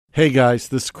Hey guys,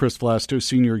 this is Chris Vlasto,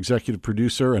 Senior Executive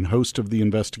Producer and host of The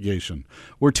Investigation.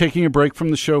 We're taking a break from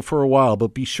the show for a while,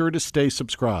 but be sure to stay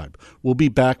subscribed. We'll be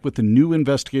back with the new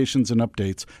investigations and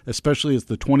updates, especially as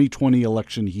the 2020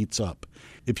 election heats up.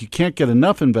 If you can't get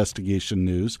enough investigation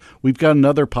news, we've got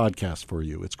another podcast for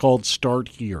you. It's called Start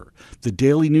Here, the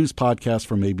daily news podcast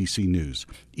from ABC News.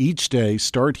 Each day,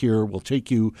 Start Here will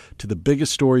take you to the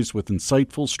biggest stories with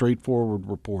insightful, straightforward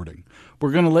reporting.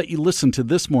 We're going to let you listen to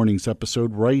this morning's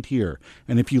episode right here.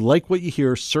 And if you like what you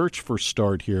hear, search for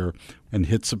Start Here and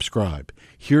hit subscribe.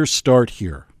 Here's Start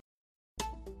Here.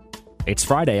 It's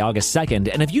Friday, August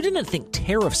 2nd, and if you didn't think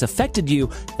tariffs affected you,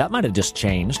 that might have just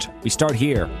changed. We start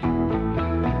here.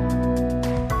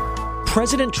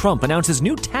 President Trump announces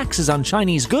new taxes on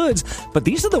Chinese goods, but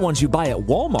these are the ones you buy at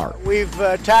Walmart. We've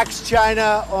taxed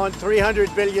China on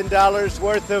 $300 billion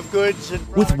worth of goods.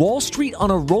 With Wall Street on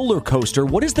a roller coaster,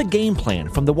 what is the game plan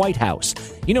from the White House?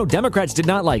 You know, Democrats did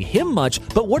not like him much,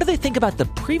 but what do they think about the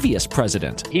previous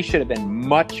president? He should have been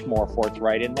much more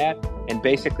forthright in that and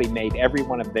basically made every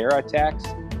one of their attacks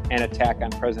an attack on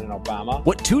President Obama.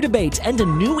 What two debates and a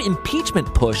new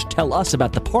impeachment push tell us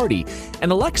about the party.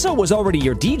 And Alexa was already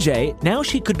your DJ. Now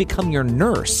she could become your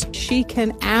nurse. She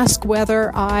can ask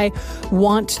whether I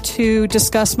want to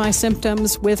discuss my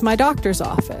symptoms with my doctor's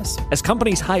office. As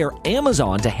companies hire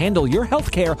Amazon to handle your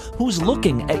healthcare, who's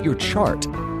looking at your chart?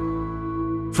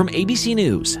 From ABC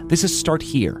News, this is Start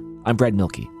Here. I'm Brad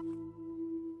Milkey.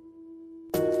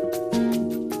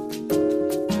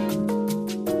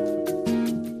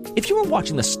 If you were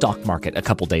watching the stock market a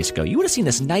couple days ago, you would have seen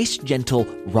this nice, gentle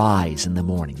rise in the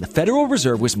morning. The Federal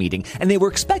Reserve was meeting, and they were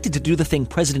expected to do the thing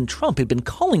President Trump had been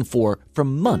calling for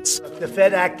months. The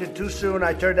Fed acted too soon.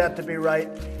 I turned out to be right.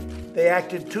 They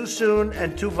acted too soon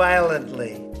and too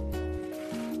violently.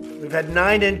 We've had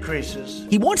 9 increases.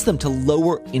 He wants them to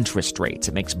lower interest rates.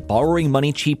 It makes borrowing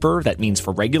money cheaper. That means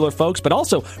for regular folks, but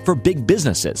also for big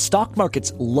businesses. Stock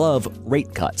markets love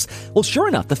rate cuts. Well, sure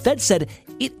enough, the Fed said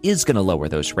it is going to lower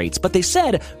those rates, but they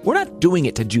said, we're not doing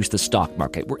it to juice the stock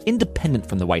market. We're independent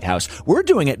from the White House. We're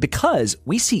doing it because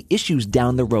we see issues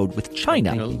down the road with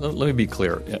China. Let me be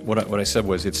clear. What I said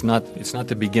was it's not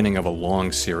the beginning of a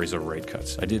long series of rate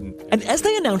cuts. And as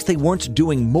they announced they weren't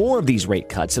doing more of these rate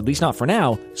cuts, at least not for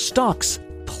now, stocks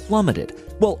plummeted.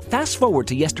 Well, fast forward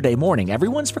to yesterday morning,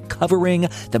 everyone's recovering,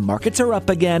 the markets are up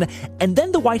again, and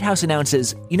then the White House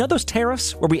announces, you know those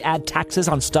tariffs where we add taxes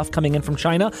on stuff coming in from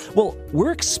China? Well,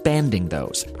 we're expanding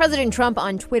those. President Trump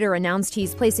on Twitter announced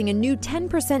he's placing a new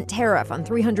 10% tariff on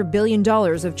 $300 billion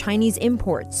of Chinese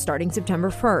imports starting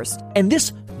September 1st. And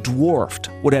this dwarfed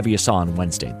whatever you saw on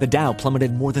Wednesday. The Dow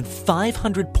plummeted more than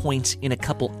 500 points in a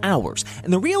couple hours.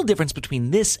 And the real difference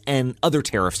between this and other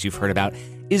tariffs you've heard about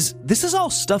is this is all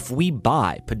stuff we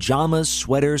buy. Pajamas,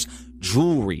 sweaters,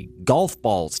 jewelry, golf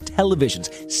balls,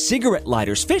 televisions, cigarette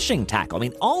lighters, fishing tackle. I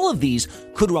mean, all of these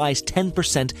could rise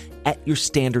 10% at your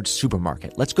standard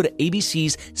supermarket. Let's go to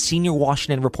ABC's senior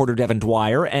Washington reporter, Devin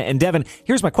Dwyer. And Devin,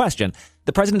 here's my question.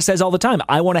 The president says all the time,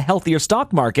 I want a healthier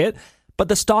stock market, but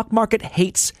the stock market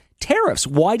hates tariffs.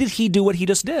 Why did he do what he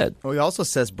just did? Well, he also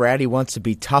says Brad, he wants to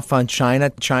be tough on China.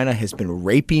 China has been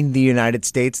raping the United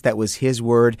States. That was his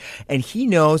word. And he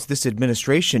knows, this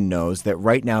administration knows, that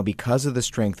right now, because of the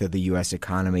strength of the U.S.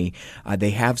 economy,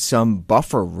 they have some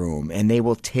buffer room, and they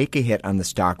will take a hit on the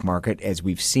stock market, as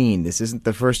we've seen. This isn't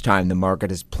the first time the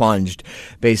market has plunged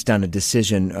based on a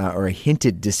decision or a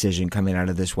hinted decision coming out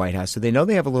of this White House. So they know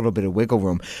they have a little bit of wiggle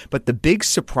room. But the big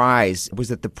surprise was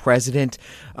that the president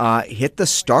hit the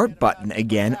start button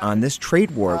again on this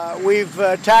trade war. We've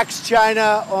taxed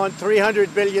China on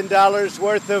 $300 billion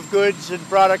worth of goods and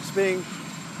products being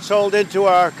sold into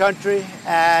our country,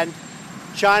 and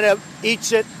China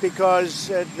eats it because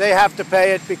they have to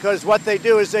pay it, because what they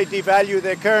do is they devalue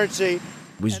their currency.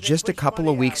 It was just a couple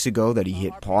of weeks ago that he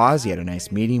hit pause. He had a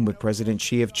nice meeting with President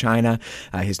Xi of China.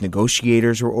 His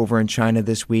negotiators were over in China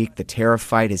this week. The tariff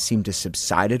fight has seemed to have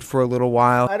subsided for a little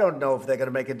while. I don't know if they're going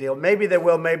to make a deal. Maybe they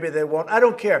will, maybe they won't. I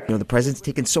don't care. You know, the president's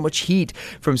taken so much heat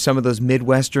from some of those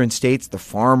Midwestern states, the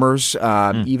farmers,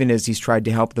 even as he's tried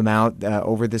to help them out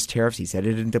over this tariffs. He's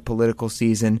headed into political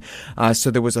season. So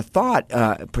there was a thought,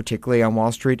 particularly on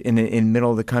Wall Street in the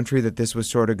middle of the country, that this was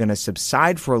sort of going to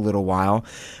subside for a little while.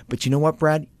 But you know what, Brad?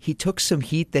 Brad, he took some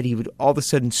heat that he would all of a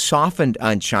sudden softened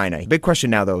on China. The big question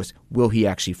now, though, is will he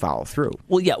actually follow through?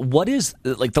 Well, yeah, what is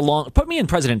put me in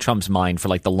President Trump's mind for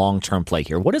the long-term play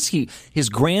here. What is his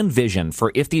grand vision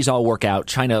for if these all work out,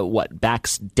 China,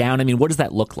 backs down? I mean, what does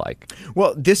that look like?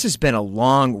 Well, this has been a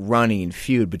long-running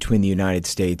feud between the United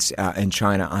States and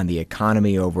China on the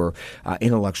economy over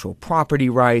intellectual property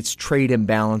rights, trade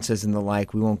imbalances, and the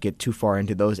like. We won't get too far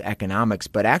into those economics,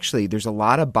 but actually there's a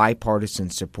lot of bipartisan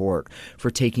support for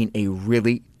taking a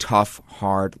really tough,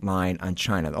 hard line on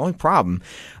China. The only problem,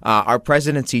 our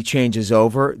presidency changes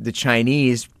over. The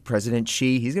Chinese, President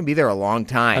Xi, he's going to be there a long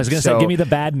time. I was going to say, give me the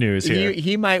bad news here.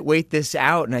 He might wait this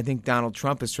out, and I think Donald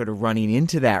Trump is sort of running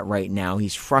into that right now.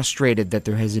 He's frustrated that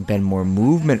there hasn't been more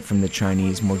movement from the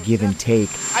Chinese, more give and take.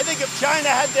 I think if China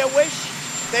had their wish,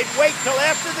 they'd wait till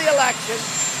after the election.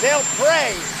 They'll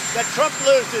pray that Trump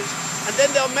loses, and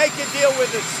then they'll make a deal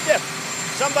with a stiff,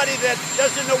 somebody that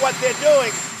doesn't know what they're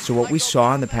doing. So what we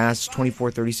saw in the past 24,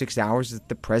 36 hours is that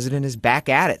the president is back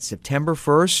at it. September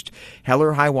 1st, hell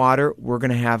or high water, we're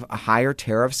going to have higher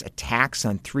tariffs, a tax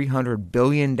on $300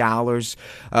 billion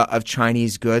of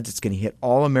Chinese goods. It's going to hit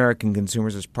all American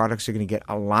consumers. Those products are going to get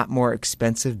a lot more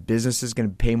expensive. Businesses are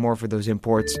going to pay more for those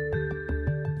imports.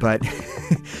 But,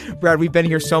 Brad, we've been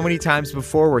here so many times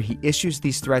before where he issues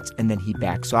these threats and then he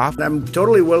backs off. I'm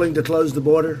totally willing to close the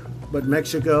border, but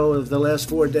Mexico, of the last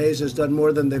 4 days, has done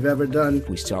more than they've ever done.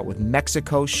 We saw it with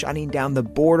Mexico shutting down the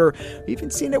border. We've even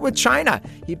seen it with China.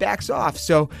 He backs off.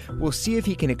 So we'll see if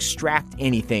he can extract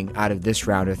anything out of this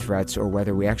round of threats or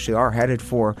whether we actually are headed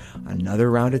for another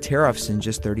round of tariffs in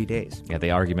just 30 days. Yeah, the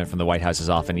argument from the White House is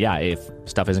often, if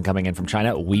stuff isn't coming in from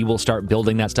China, we will start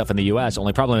building that stuff in the U.S.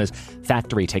 Only problem is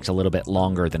factory takes a little bit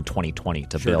longer than 2020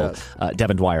 to build.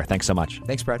 Devin Dwyer, thanks so much.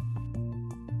 Thanks, Brad.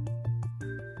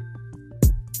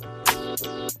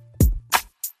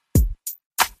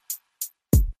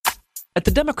 At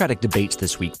the Democratic debates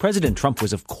this week, President Trump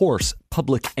was, of course,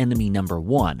 public enemy number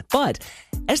one. But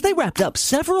as they wrapped up,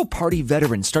 several party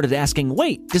veterans started asking,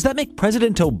 wait, does that make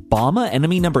President Obama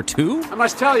enemy number two? I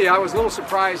must tell you, I was a little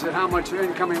surprised at how much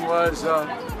incoming was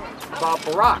about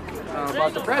Barack,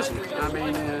 about the president.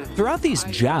 Throughout these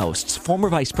jousts, former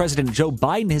Vice President Joe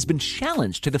Biden has been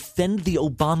challenged to defend the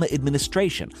Obama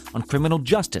administration on criminal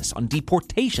justice, on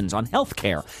deportations, on health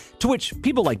care, to which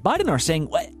people like Biden are saying,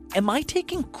 am I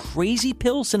taking crazy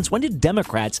pills? Since when did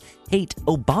Democrats hate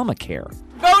Obamacare?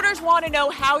 Voters want to know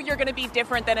how you're going to be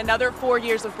different than another 4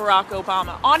 years of Barack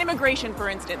Obama. On immigration, for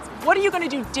instance, what are you going to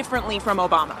do differently from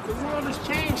Obama? The world has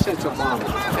changed since Obama,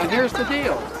 and here's the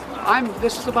deal.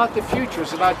 This is about the future.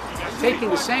 It's about taking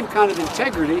the same kind of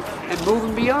integrity and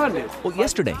moving beyond it. Well,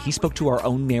 yesterday he spoke to our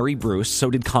own Mary Bruce,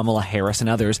 so did Kamala Harris and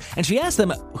others, and she asked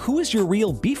them, who is your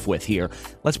real beef with here?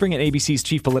 Let's bring in ABC's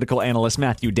chief political analyst,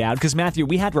 Matthew Dowd, because, Matthew,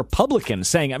 we had Republicans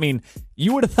saying,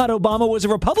 you would have thought Obama was a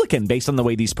Republican based on the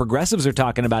way these progressives are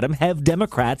talking about him. Have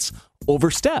Democrats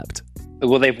overstepped?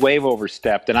 Well, they've way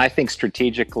overstepped, and I think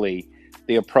strategically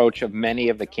the approach of many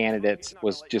of the candidates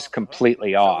was just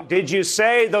completely off. Did you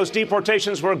say those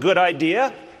deportations were a good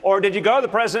idea? Or did you go to the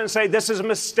president and say, this is a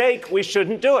mistake, we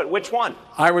shouldn't do it? Which one?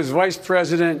 I was vice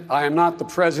president. I am not the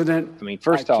president.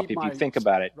 First off, if you think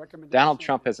about it, Donald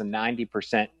Trump has a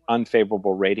 90%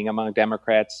 unfavorable rating among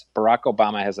Democrats. Barack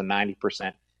Obama has a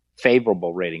 90%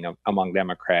 favorable rating among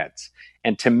Democrats.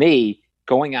 And to me,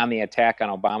 going on the attack on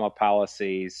Obama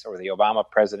policies or the Obama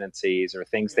presidencies or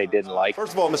things they didn't like.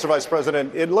 First of all, Mr. Vice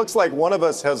President, it looks like one of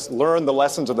us has learned the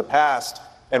lessons of the past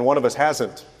and one of us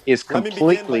hasn't. Is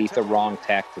completely the wrong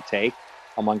tack to take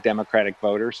among Democratic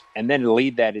voters and then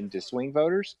lead that into swing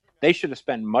voters. They should have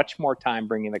spent much more time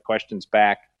bringing the questions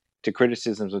back to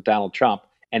criticisms of Donald Trump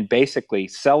and basically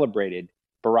celebrated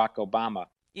Barack Obama.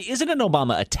 Isn't an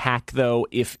Obama attack, though,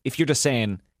 if you're just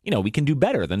saying, we can do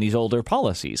better than these older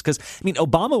policies? Because,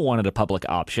 Obama wanted a public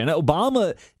option.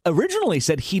 Obama originally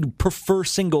said he'd prefer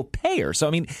single payer.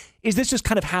 So, is this just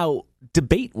kind of how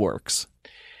debate works?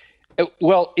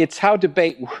 Well, it's how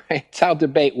debate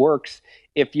works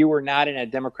if you were not in a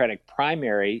Democratic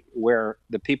primary where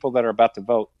the people that are about to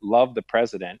vote love the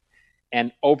president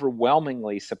and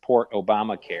overwhelmingly support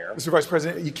Obamacare. Mr. Vice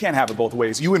President, you can't have it both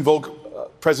ways. You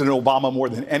invoke President Obama more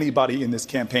than anybody in this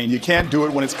campaign. You can't do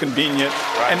it when it's convenient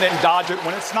and then dodge it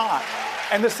when it's not.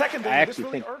 And the second thing, I actually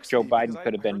think Joe Biden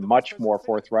could have been much more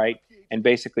forthright and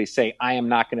basically say, I am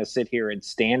not going to sit here and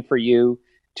stand for you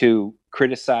to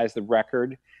criticize the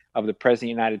record of the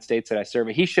president of the United States that I serve.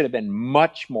 He should have been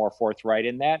much more forthright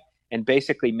in that and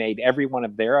basically made every one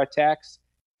of their attacks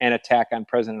an attack on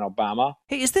President Obama.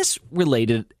 Hey, is this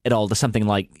related at all to something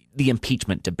like the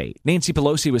impeachment debate? Nancy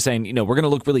Pelosi was saying, we're going to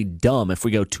look really dumb if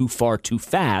we go too far too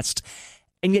fast.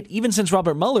 And yet, even since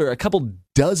Robert Mueller, a couple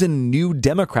dozen new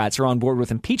Democrats are on board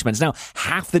with impeachments. Now,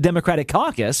 half the Democratic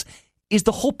caucus. Is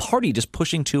the whole party just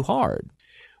pushing too hard?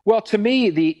 Well, to me,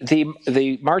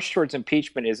 the march towards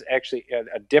impeachment is actually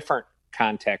a different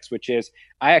context, which is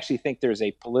I actually think there's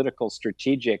a political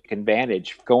strategic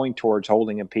advantage going towards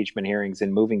holding impeachment hearings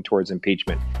and moving towards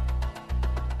impeachment.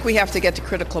 We have to get to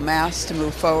critical mass to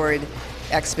move forward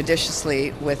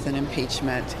expeditiously with an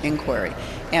impeachment inquiry.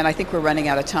 And I think we're running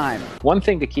out of time. One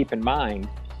thing to keep in mind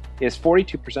is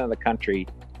 42% of the country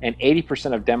and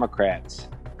 80% of Democrats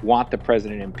want the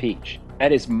president impeached.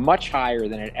 That is much higher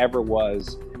than it ever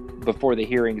was before the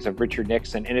hearings of Richard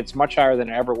Nixon, and it's much higher than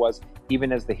it ever was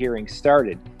even as the hearings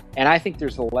started. And I think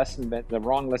there's the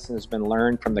wrong lesson has been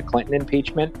learned from the Clinton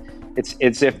impeachment.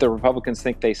 It's if the Republicans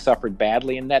think they suffered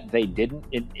badly in that, they didn't.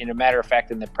 In a matter of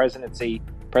fact, in the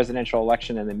presidential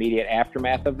election and the immediate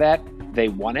aftermath of that, they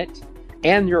won it.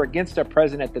 And you're against a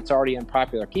president that's already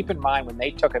unpopular. Keep in mind, when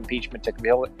they took impeachment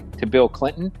to Bill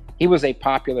Clinton, he was a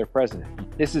popular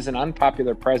president. This is an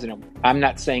unpopular president. I'm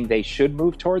not saying they should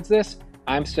move towards this.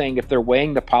 I'm saying if they're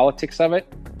weighing the politics of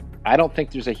it, I don't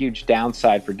think there's a huge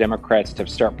downside for Democrats to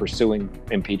start pursuing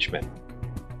impeachment.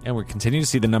 And we're continuing to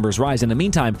see the numbers rise. In the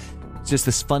meantime, it's just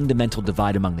this fundamental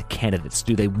divide among the candidates.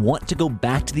 Do they want to go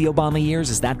back to the Obama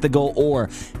years? Is that the goal? Or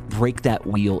break that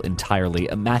wheel entirely?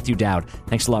 Matthew Dowd,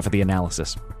 thanks a lot for the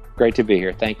analysis. Great to be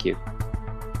here. Thank you.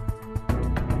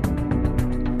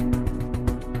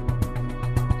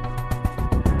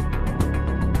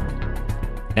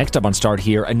 Next up on Start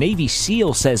Here, a Navy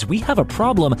SEAL says we have a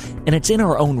problem and it's in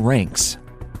our own ranks.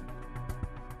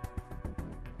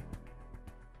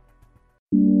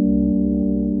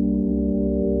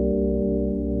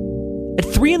 At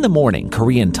 3 a.m,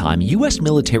 Korean time, U.S.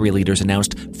 military leaders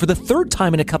announced for the third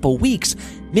time in a couple weeks,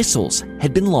 missiles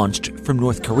had been launched from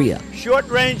North Korea.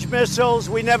 Short-range missiles,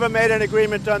 we never made an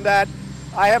agreement on that.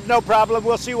 I have no problem.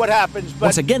 We'll see what happens. But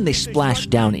once again, they splashed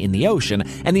down in the ocean,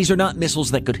 and these are not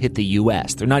missiles that could hit the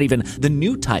U.S. They're not even the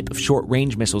new type of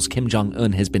short-range missiles Kim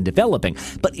Jong-un has been developing.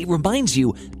 But it reminds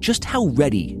you just how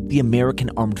ready the American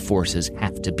armed forces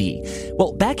have to be.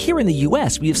 Well, back here in the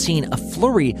U.S., we have seen a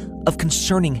flurry of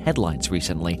concerning headlines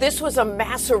recently. This was a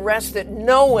mass arrest that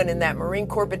no one in that Marine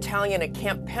Corps battalion at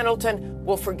Camp Pendleton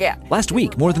will forget. Last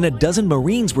week, more than a dozen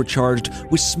Marines were charged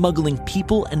with smuggling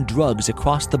people and drugs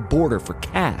across the border for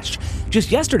cash.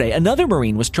 Just yesterday, another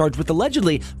Marine was charged with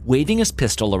allegedly waving his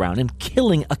pistol around and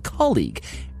killing a colleague.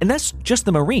 And that's just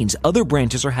the Marines. Other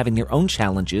branches are having their own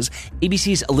challenges.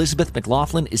 ABC's Elizabeth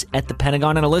McLaughlin is at the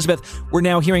Pentagon. And Elizabeth, we're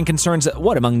now hearing concerns,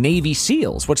 among Navy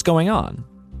SEALs? What's going on?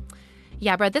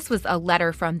 Yeah, Brett, this was a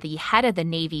letter from the head of the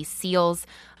Navy SEALs,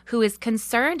 who is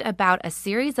concerned about a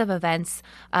series of events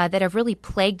that have really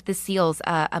plagued the SEALs,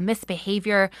 a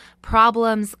misbehavior,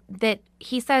 problems that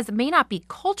he says may not be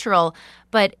cultural,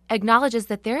 but acknowledges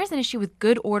that there is an issue with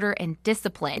good order and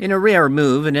discipline. In a rare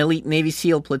move, an elite Navy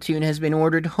SEAL platoon has been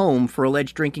ordered home for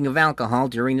alleged drinking of alcohol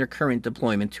during their current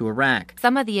deployment to Iraq.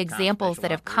 Some of the examples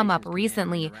that have come up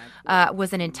recently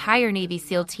was an entire Navy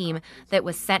SEAL team that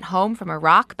was sent home from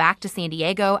Iraq back to San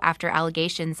Diego after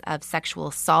allegations of sexual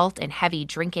assault and heavy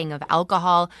drinking of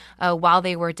alcohol while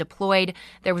they were deployed.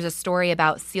 There was a story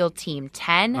about SEAL Team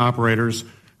 10. Operators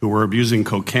who were abusing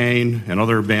cocaine and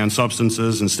other banned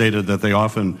substances and stated that they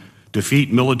often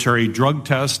defeat military drug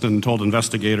tests and told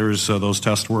investigators those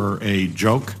tests were a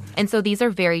joke. And so these are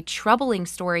very troubling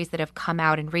stories that have come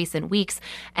out in recent weeks.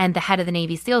 And the head of the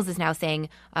Navy SEALs is now saying,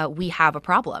 we have a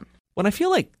problem. When I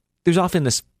feel like there's often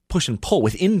this push and pull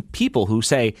within people who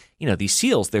say, these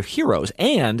SEALs, they're heroes.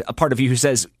 And a part of you who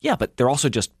says, yeah, but they're also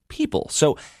just people.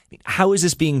 So how is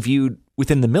this being viewed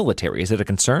within the military? Is it a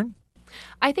concern?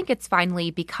 I think it's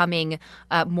finally becoming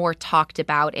more talked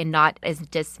about and not as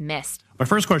dismissed. My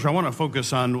first question, I want to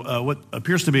focus on what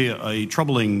appears to be a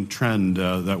troubling trend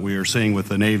that we are seeing with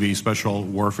the Navy Special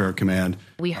Warfare Command.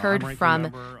 We heard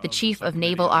from the Chief of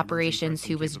Naval Operations,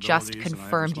 who was just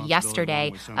confirmed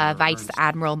yesterday, Vice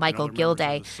Admiral Michael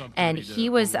Gilday, and he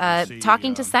was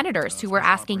talking to senators who were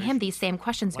asking him these same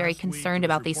questions, very concerned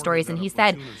about these stories. And he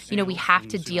said, we have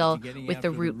to deal with the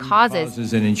root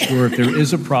causes. And ensure if there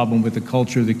is a problem with the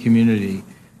culture of the community,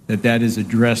 that is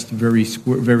addressed very,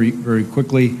 very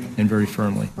quickly and very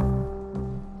firmly.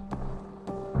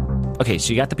 Okay,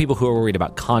 so you got the people who are worried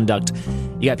about conduct.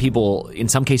 You got people, in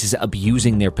some cases,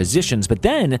 abusing their positions. But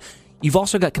then you've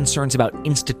also got concerns about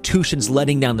institutions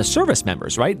letting down the service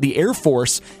members, right? The Air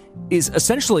Force is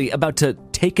essentially about to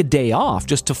take a day off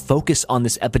just to focus on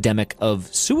this epidemic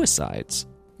of suicides.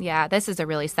 Yeah, this is a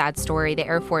really sad story. The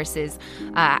Air Force is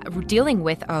dealing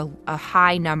with a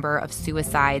high number of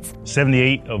suicides.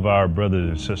 78 of our brothers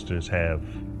and sisters have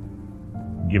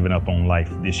given up on life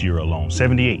this year alone.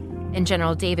 78. And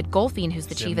General David Goldfein, who's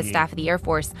the chief of staff of the Air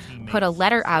Force, put a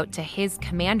letter out to his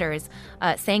commanders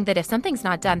saying that if something's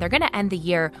not done, they're going to end the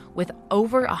year with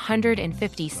over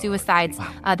 150 suicides.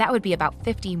 That would be about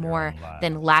 50 more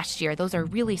than last year. Those are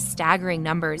really staggering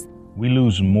numbers. We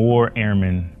lose more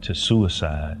airmen to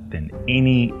suicide than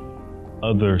any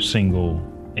other single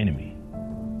enemy,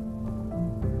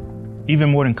 even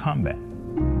more than combat.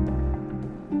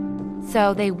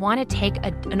 So they want to take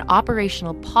an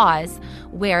operational pause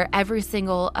where every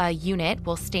single unit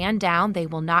will stand down. They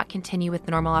will not continue with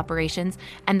the normal operations,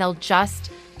 and they'll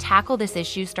just tackle this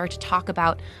issue, start to talk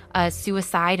about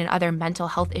suicide and other mental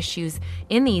health issues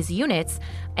in these units,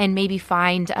 and maybe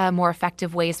find more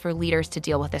effective ways for leaders to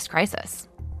deal with this crisis.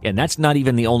 And that's not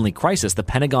even the only crisis. The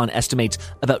Pentagon estimates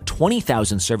about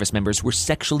 20,000 service members were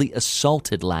sexually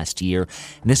assaulted last year.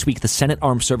 And this week, the Senate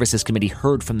Armed Services Committee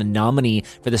heard from the nominee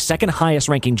for the second highest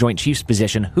ranking Joint Chiefs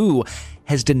position, who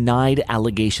has denied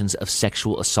allegations of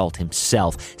sexual assault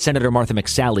himself. Senator Martha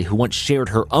McSally, who once shared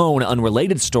her own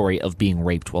unrelated story of being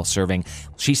raped while serving,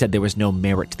 she said there was no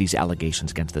merit to these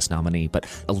allegations against this nominee. But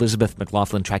Elizabeth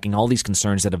McLaughlin tracking all these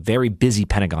concerns at a very busy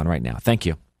Pentagon right now. Thank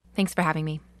you. Thanks for having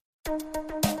me.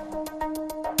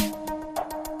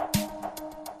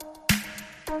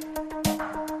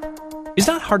 It's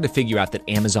not hard to figure out that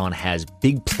Amazon has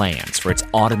big plans for its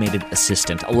automated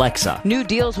assistant, Alexa. New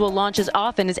deals will launch as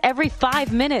often as every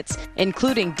 5 minutes,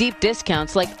 including deep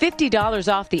discounts like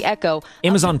 $50 off the Echo.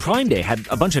 Amazon Prime Day had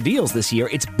a bunch of deals this year.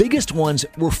 Its biggest ones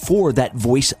were for that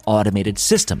voice automated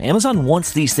system. Amazon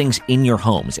wants these things in your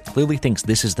homes. It clearly thinks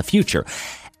this is the future.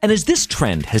 And as this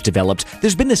trend has developed,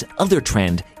 there's been this other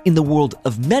trend in the world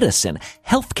of medicine.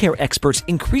 Healthcare experts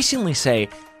increasingly say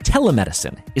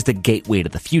telemedicine is the gateway to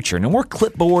the future. No more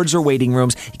clipboards or waiting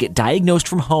rooms. You get diagnosed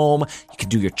from home. You can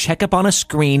do your checkup on a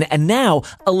screen. And now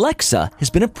Alexa has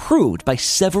been approved by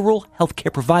several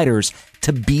healthcare providers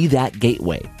to be that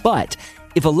gateway. But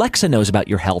if Alexa knows about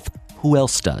your health, who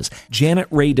else does? Janet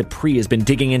Ray Dupree has been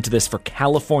digging into this for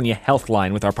California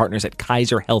Healthline with our partners at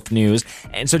Kaiser Health News.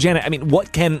 And so, Janet,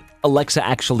 what can Alexa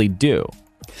actually do?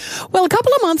 Well, a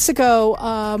couple of months ago,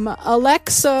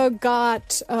 Alexa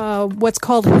got what's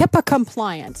called HIPAA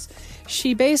compliance.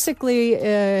 She basically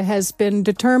has been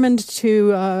determined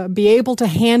to be able to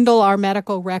handle our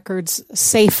medical records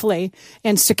safely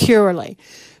and securely.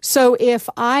 So if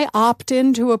I opt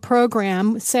into a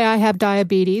program, say I have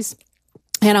diabetes,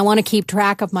 and I want to keep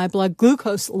track of my blood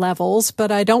glucose levels,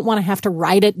 but I don't want to have to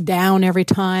write it down every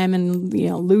time and,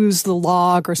 lose the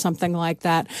log or something like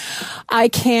that. I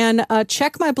can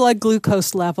check my blood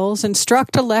glucose levels,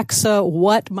 instruct Alexa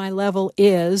what my level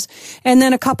is, and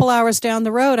then a couple hours down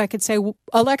the road, I could say,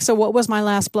 Alexa, what was my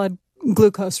last blood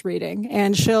glucose reading?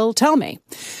 And she'll tell me.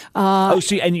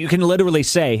 And you can literally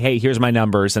say, hey, here's my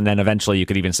numbers, and then eventually you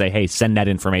could even say, hey, send that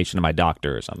information to my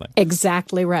doctor or something.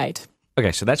 Exactly right.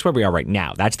 Okay, so that's where we are right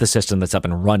now. That's the system that's up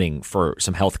and running for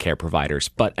some healthcare providers.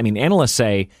 But, analysts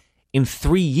say in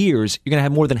 3 years, you're going to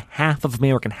have more than half of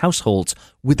American households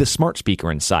with a smart speaker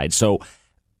inside. So,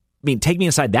 take me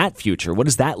inside that future. What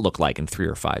does that look like in 3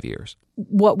 or 5 years?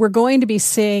 What we're going to be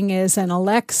seeing is an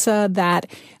Alexa that,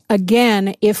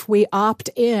 again, if we opt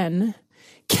in,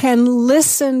 can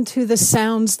listen to the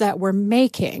sounds that we're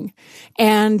making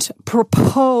and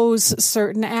propose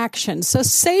certain actions. So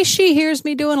say she hears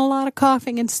me doing a lot of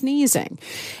coughing and sneezing.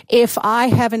 If I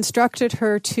have instructed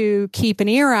her to keep an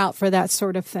ear out for that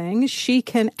sort of thing, she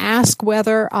can ask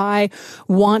whether I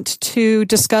want to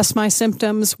discuss my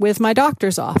symptoms with my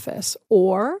doctor's office.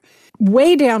 Or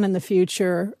way down in the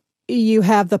future, you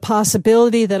have the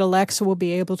possibility that Alexa will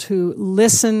be able to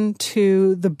listen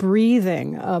to the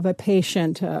breathing of a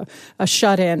patient, a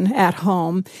shut-in at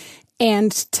home,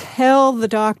 and tell the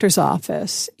doctor's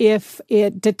office if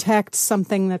it detects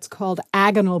something that's called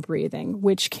agonal breathing,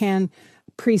 which can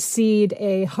precede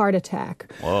a heart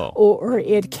attack. Whoa. Or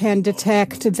it can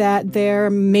detect that there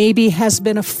maybe has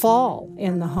been a fall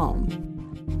in the home.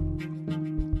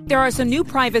 There are some new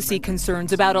privacy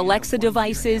concerns about Alexa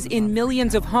devices in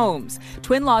millions of homes.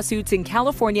 Twin lawsuits in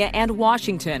California and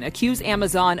Washington accuse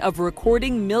Amazon of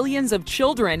recording millions of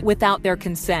children without their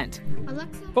consent.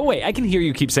 But wait, I can hear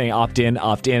you keep saying opt in,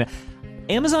 opt in.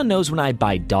 Amazon knows when I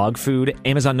buy dog food.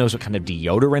 Amazon knows what kind of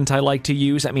deodorant I like to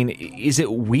use. Is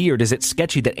it weird? Is it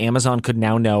sketchy that Amazon could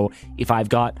now know if I've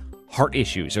got heart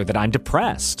issues or that I'm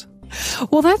depressed?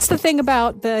 Well, that's the thing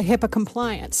about the HIPAA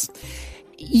compliance.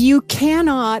 You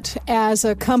cannot, as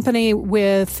a company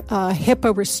with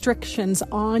HIPAA restrictions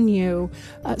on you,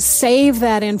 save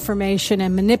that information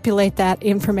and manipulate that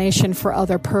information for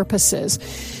other purposes.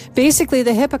 Basically,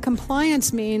 the HIPAA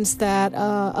compliance means that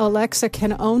Alexa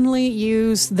can only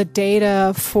use the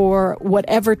data for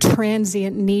whatever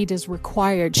transient need is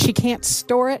required. She can't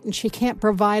store it, and she can't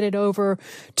provide it over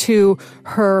to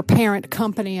her parent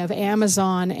company of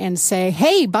Amazon and say,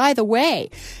 hey, by the way,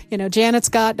 Janet's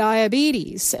got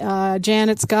diabetes.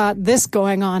 Janet's got this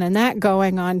going on and that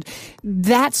going on.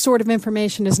 That sort of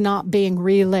information is not being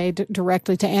relayed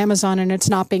directly to Amazon, and it's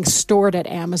not being stored at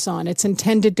Amazon. It's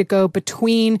intended to go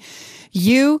between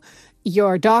you,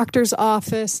 your doctor's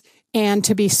office, and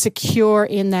to be secure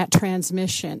in that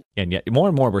transmission. And yet more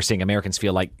and more we're seeing Americans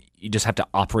feel like you just have to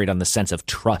operate on the sense of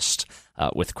trust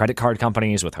with credit card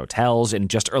companies, with hotels. And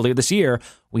just earlier this year,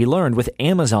 we learned with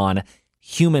Amazon,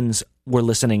 humans were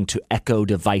listening to Echo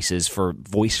devices for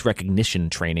voice recognition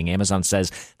training. Amazon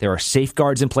says there are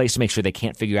safeguards in place to make sure they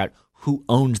can't figure out who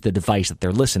owns the device that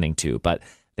they're listening to, but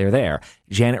they're there.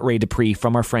 Janet Rae Dupree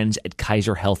from our friends at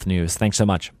Kaiser Health News. Thanks so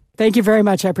much. Thank you very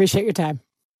much. I appreciate your time.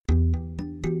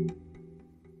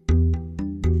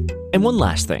 And one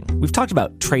last thing. We've talked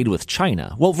about trade with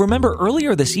China. Well, remember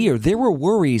earlier this year, there were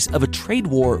worries of a trade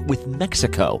war with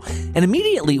Mexico. And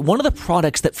immediately, one of the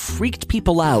products that freaked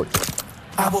people out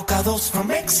Avocados from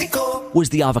Mexico was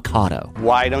the avocado.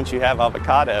 Why don't you have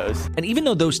avocados? And even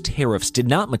though those tariffs did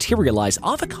not materialize,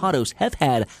 avocados have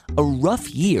had a rough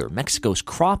year. Mexico's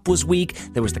crop was weak.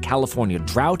 There was the California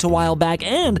drought a while back,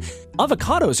 and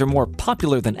avocados are more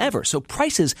popular than ever, so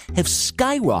prices have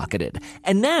skyrocketed.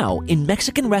 And now, in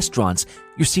Mexican restaurants,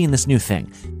 you're seeing this new thing.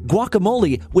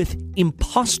 Guacamole with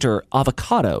imposter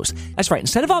avocados. That's right.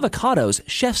 Instead of avocados,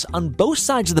 chefs on both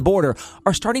sides of the border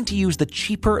are starting to use the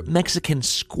cheaper Mexican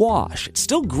squash. It's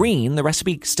still green. The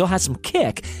recipe still has some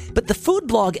kick. But the food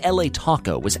blog LA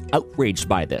Taco was outraged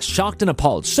by this, shocked and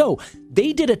appalled. So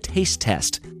they did a taste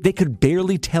test. They could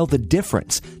barely tell the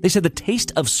difference. They said the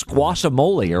taste of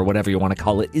squashamole, or whatever you want to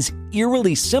call it, is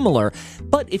eerily similar.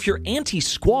 But if you're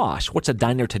anti-squash, what's a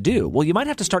diner to do? Well, you might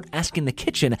have to start asking the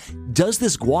kitchen, does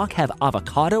this guac have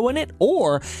avocado in it?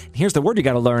 Or, here's the word you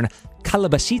got to learn,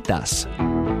 calabacitas.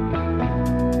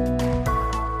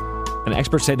 And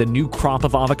experts say the new crop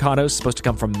of avocados is supposed to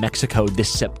come from Mexico this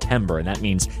September, and that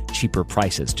means cheaper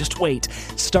prices. Just wait.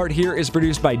 Start Here is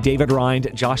produced by David Rind,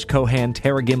 Josh Cohan,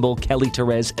 Tara Gimbel, Kelly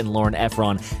Therese, and Lauren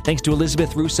Efron. Thanks to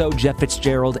Elizabeth Russo, Jeff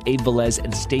Fitzgerald, Abe Velez,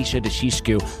 and Stacia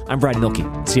DeShisku. I'm Brad Milkey.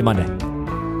 See you Monday.